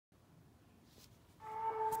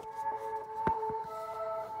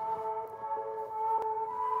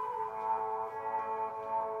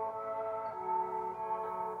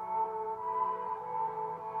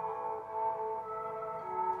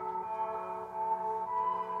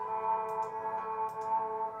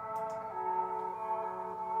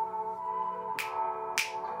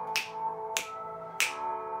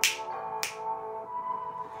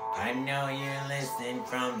I know you're listening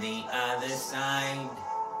from the other side.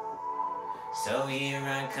 So here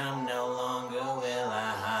I come, no longer will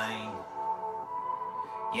I hide.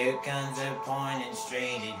 Your guns are pointing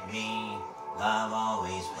straight at me. Love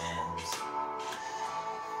always wins.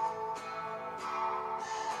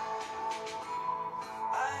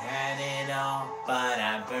 I had it all, but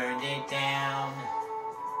I burned it down.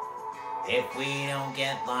 If we don't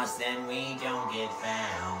get lost, then we don't get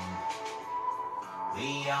found.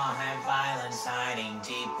 We all have violence hiding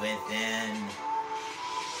deep within.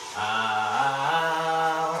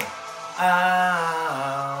 Oh,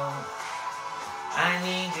 oh, I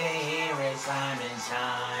need to hear it time and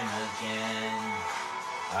time again.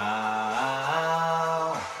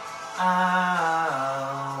 Oh,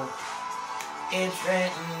 oh, it's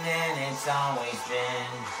written and it's always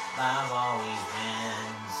been, love always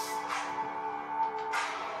wins.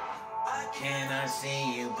 I cannot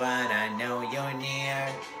see you, but I know you're near.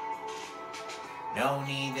 No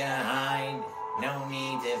need to hide, no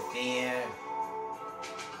need to fear.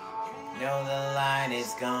 Know the light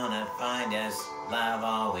is gonna find us, love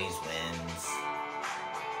always wins.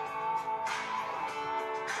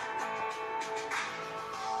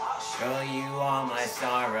 I'll show you all my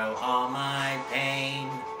sorrow, all my pain.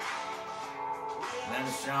 When I'm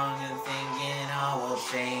strong and thinking all will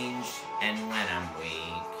change, and when I'm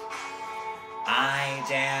weak, I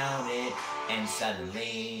doubt it, and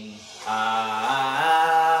suddenly,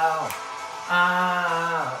 oh,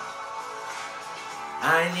 oh,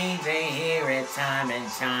 I need to hear it time and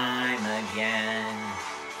time again.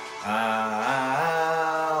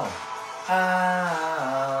 Oh,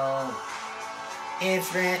 oh,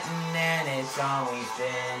 it's written and it's always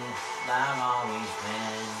been, love always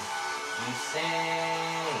wins. You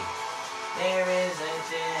say there is a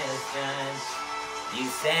distance. You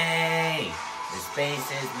say the space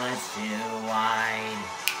is much too wide.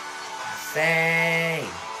 You say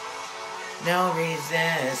no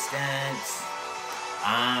resistance.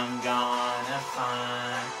 I'm gonna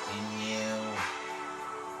find in you.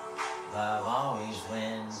 Love always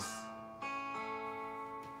wins.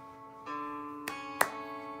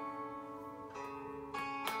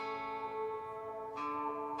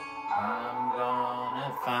 I'm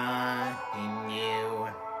gonna find in you.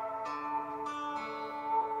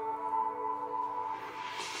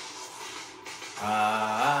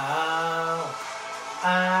 Oh, oh,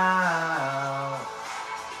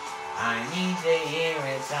 I need to hear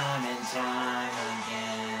it time and time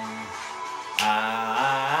again.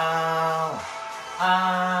 Oh,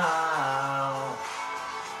 oh,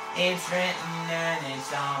 it's written and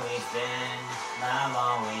it's always been, love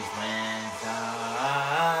always wins.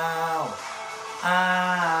 Oh,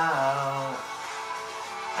 oh,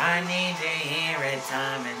 I need to hear it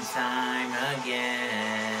time and time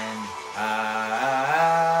again.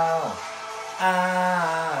 Oh,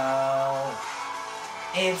 oh,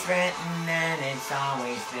 it's written and it's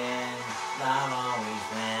always been, love always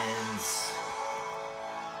wins.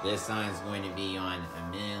 This song is going to be on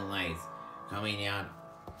A Million Lights, coming out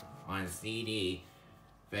on CD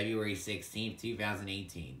February 16th,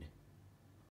 2018.